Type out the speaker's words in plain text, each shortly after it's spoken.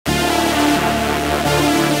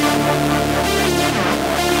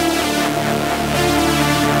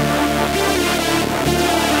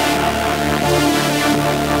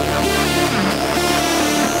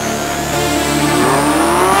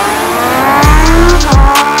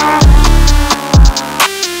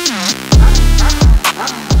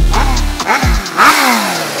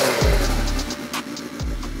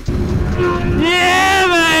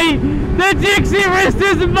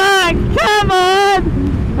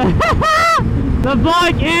The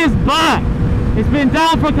bike is back! It's been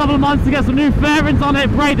down for a couple of months to get some new fairings on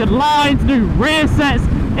it, braided lines, new rear sets.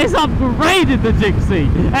 It's upgraded the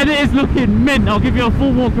Gsxr, and it is looking mint. I'll give you a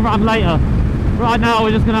full walk around later. Right now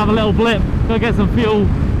we're just going to have a little blip, go get some fuel,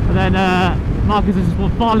 and then Marcus is just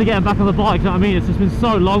finally getting back on the bike, you know what I mean? It's just been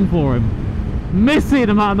so long for him. Missing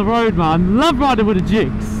him out on the road, man. Love riding with a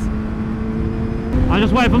Gsxr. I'm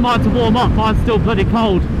just waiting for mine to warm up. Mine's still bloody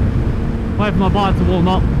cold. Wait for my bike to warm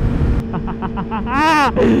up. Come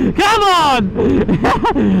on!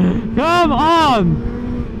 Come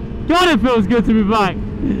on! God, it feels good to be back.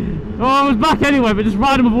 Well, I was back anyway, but just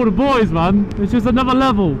riding with all the boys, man. It's just another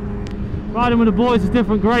level. Riding with the boys is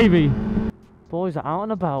different gravy. Boys are out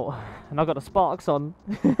and about, and I've got the sparks on.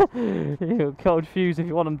 Code FUZE if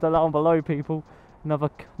you want them down below, people. Another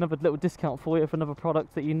little discount for you for another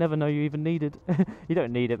product that you never know you even needed. You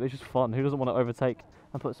don't need it, but it's just fun. Who doesn't want to overtake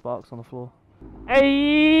and put sparks on the floor?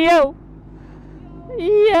 Hey yo!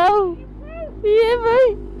 Yo! Yeah,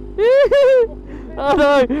 mate! Oh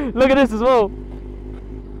no! Look at this as well!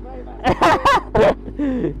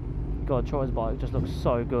 God, Troy's bike just looks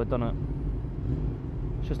so good, doesn't it?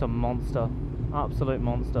 It's just a monster. Absolute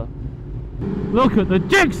monster. Look at the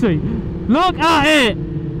Gsxr! Look at it!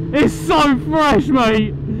 It's so fresh,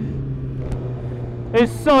 mate!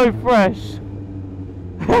 It's so fresh!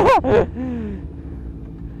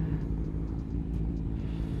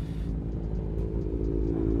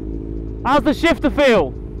 How's the shifter feel?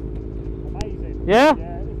 Amazing. Yeah?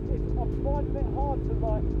 Yeah, I'm finding it hard to,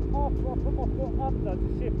 like, after I put my foot under to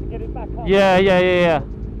shift to get it back up. Yeah.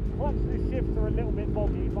 Clutch the shifts are a little bit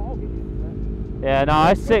boggy, but I'll get used to it. Yeah, no,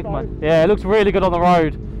 it's sick, man. Yeah, it looks really good on the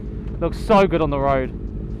road. Looks so good on the road.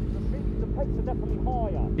 The pegs are definitely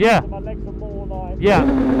higher. Yeah. So my legs are more like... Yeah.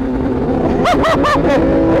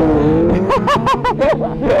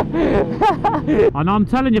 And I'm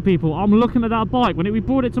telling you, people, I'm looking at that bike. When we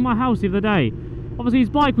brought it to my house the other day, obviously his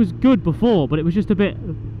bike was good before, but it was just a bit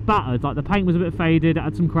battered. Like the paint was a bit faded, it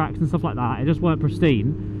had some cracks and stuff like that. It just weren't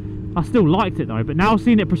pristine. I still liked it though, but now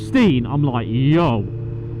seeing it pristine, I'm like, yo,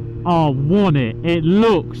 I want it. It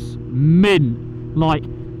looks mint. Like,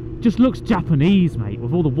 just looks Japanese, mate,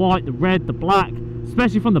 with all the white, the red, the black,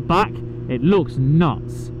 especially from the back. It looks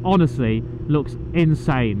nuts. Honestly, looks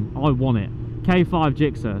insane. I want it. K5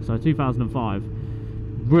 Gsxr, so 2005.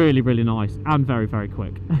 Really, really nice and very, very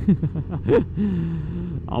quick.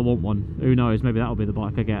 I want one. Who knows? Maybe that'll be the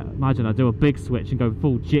bike I get. Imagine I do a big switch and go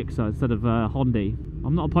full Gsxr instead of HOODIE.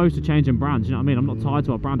 I'm not opposed to changing brands, you know what I mean? I'm not tied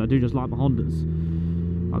to a brand. I do just like my Hondas.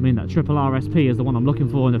 I mean, that triple RSP is the one I'm looking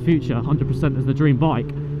for in the future. 100% is the dream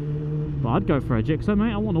bike. But I'd go for a Gsxr,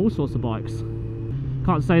 mate. I want all sorts of bikes.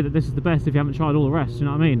 Can't say that this is the best if you haven't tried all the rest, you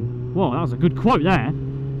know what I mean? Whoa, that was a good quote there.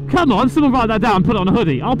 Come on, someone write that down and put it on a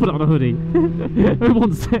hoodie. I'll put it on a hoodie. Who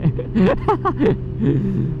wants it?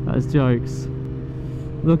 That's jokes.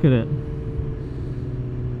 Look at it.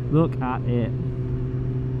 Look at it.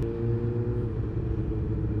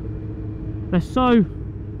 They're so...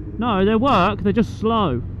 No, they work, they're just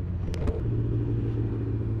slow.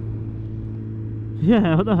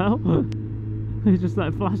 Yeah, what the hell? It's just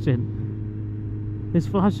like flashing. It's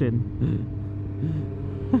flashing.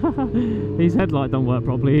 His headlight don't work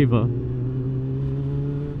properly either.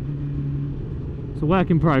 It's a work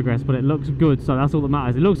in progress, but it looks good, so that's all that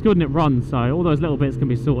matters. It looks good and it runs, so all those little bits can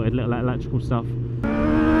be sorted, little electrical stuff.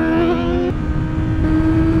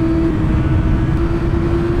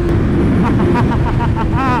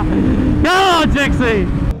 Come on, Gsxr!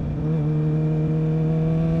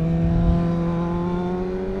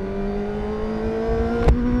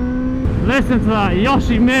 Listen to that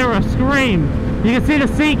Yoshimura scream. You can see the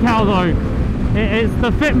seat cowl though. It's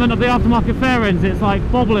the fitment of the aftermarket fairings. It's like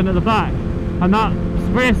bobbling at the back, and that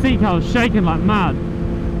rear seat cowl is shaking like mad.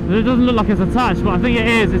 It doesn't look like it's attached, but I think it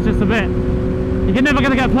is. It's just a bit. You're never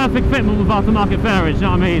going to get perfect fitment with aftermarket fairings, you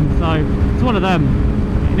know what I mean? So it's one of them.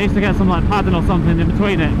 It needs to get some like padding or something in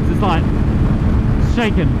between it, because it's like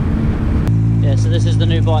shaking. Yeah, so this is the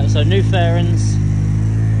new bike. So new fairings,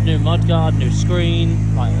 new mudguard, new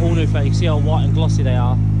screen, like all new fairings. See how white and glossy they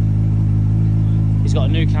are. He's got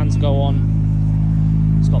a new can to go on.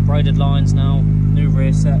 It's got braided lines now, new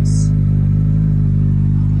rear sets,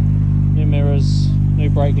 new mirrors, new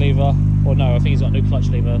brake lever. Or no, I think he's got a new clutch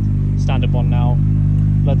lever, standard one now.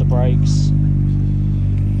 Leather brakes.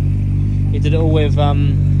 He did it all with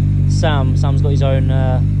Sam. Sam's got his own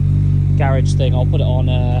garage thing. I'll put it on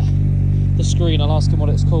the screen. I'll ask him what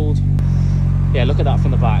it's called. Yeah, look at that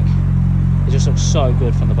from the back. It just looks so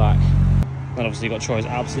good from the back. And obviously you've got Troy's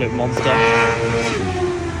absolute monster.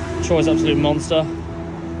 Troy's absolute monster.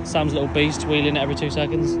 Sam's little beast wheeling it every 2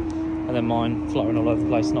 seconds. And then mine fluttering all over the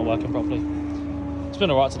place, not working properly. It's been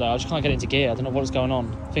alright today, I just can't get it into gear. I don't know what's going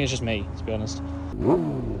on. I think it's just me, to be honest.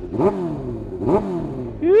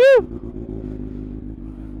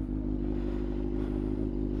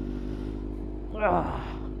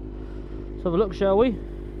 Let's have a look, shall we?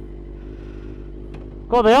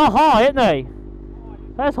 God, they are high, aren't they?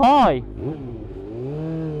 That's high.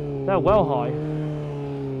 They're well high.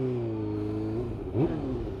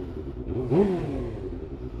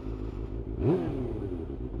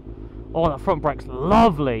 Oh, that front brake's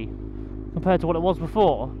lovely compared to what it was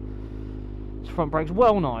before. This front brake's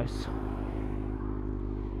well nice.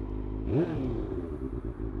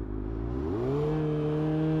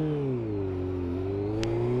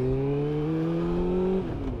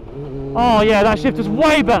 Oh yeah, that shift is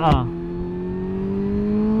way better.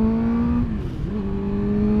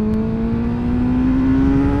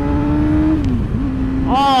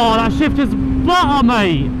 Oh, that shift is better,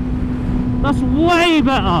 mate. That's way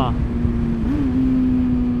better.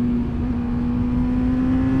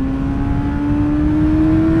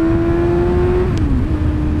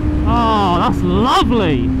 Oh, that's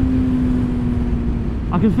lovely.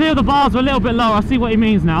 I can feel the bars are a little bit lower. I see what he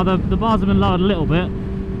means now. The bars have been lowered a little bit.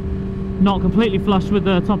 Not completely flush with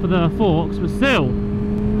the top of the forks, but still.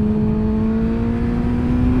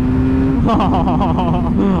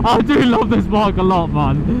 I do love this bike a lot,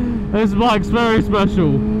 man. This bike's very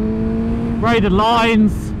special. Braided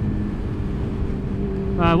lines.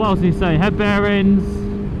 What else did he say? Head bearings.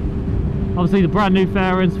 Obviously the brand new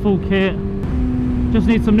fairings, full kit. Just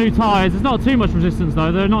need some new tyres. There's not too much resistance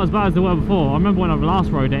though. They're not as bad as they were before. I remember when I last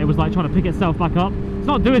rode it, it was like trying to pick itself back up. It's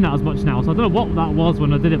not doing that as much now, so I don't know what that was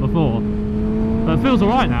when I did it before. But it feels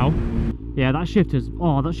alright now. Yeah, that shift is,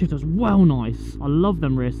 oh, that shift is well nice. I love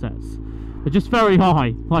them rear sets. They're just very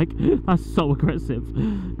high. Like, that's so aggressive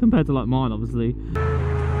compared to like mine, obviously.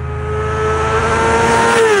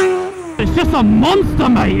 It's just a monster,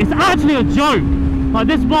 mate. It's actually a joke. Like,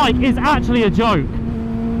 this bike is actually a joke.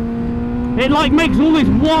 It like makes all these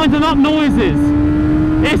winding up noises.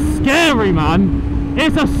 It's scary, man.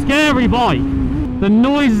 It's a scary bike. The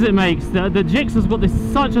noises it makes, the Gsxr's got this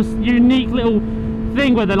such a unique little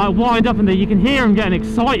thing where they like wind up and you can hear them getting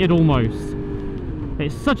excited almost.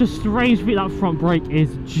 It's such a strange feat. That front brake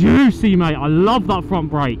is juicy, mate. I love that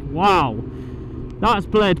front brake. Wow, that's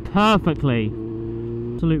bled perfectly.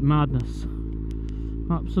 Absolute madness.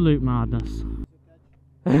 Absolute madness.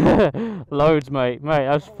 Loads, mate. Mate,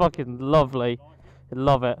 that's fucking lovely.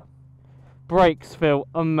 Love it. Brakes feel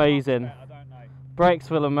amazing. Brakes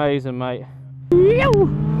feel amazing, mate. Come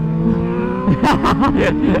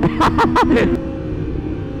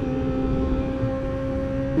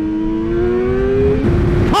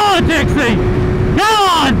on, Dixie! Come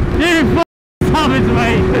on! You savage,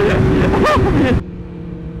 mate!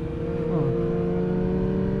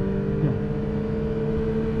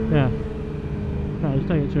 Yeah. No, just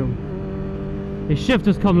take it chill. His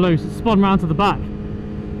shifter's come loose. It's spun round to the back.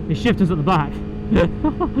 His shifter's at the back.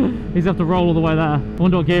 He's have to roll all the way there. I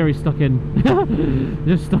wonder what gear he's stuck in.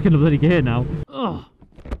 Just stuck in the bloody gear now. Ugh.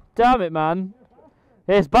 Damn it, man.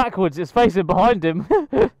 It's backwards. It's facing behind him.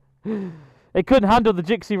 It couldn't handle the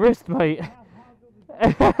Gsxr wrist, mate.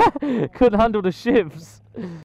 Couldn't handle the shifts.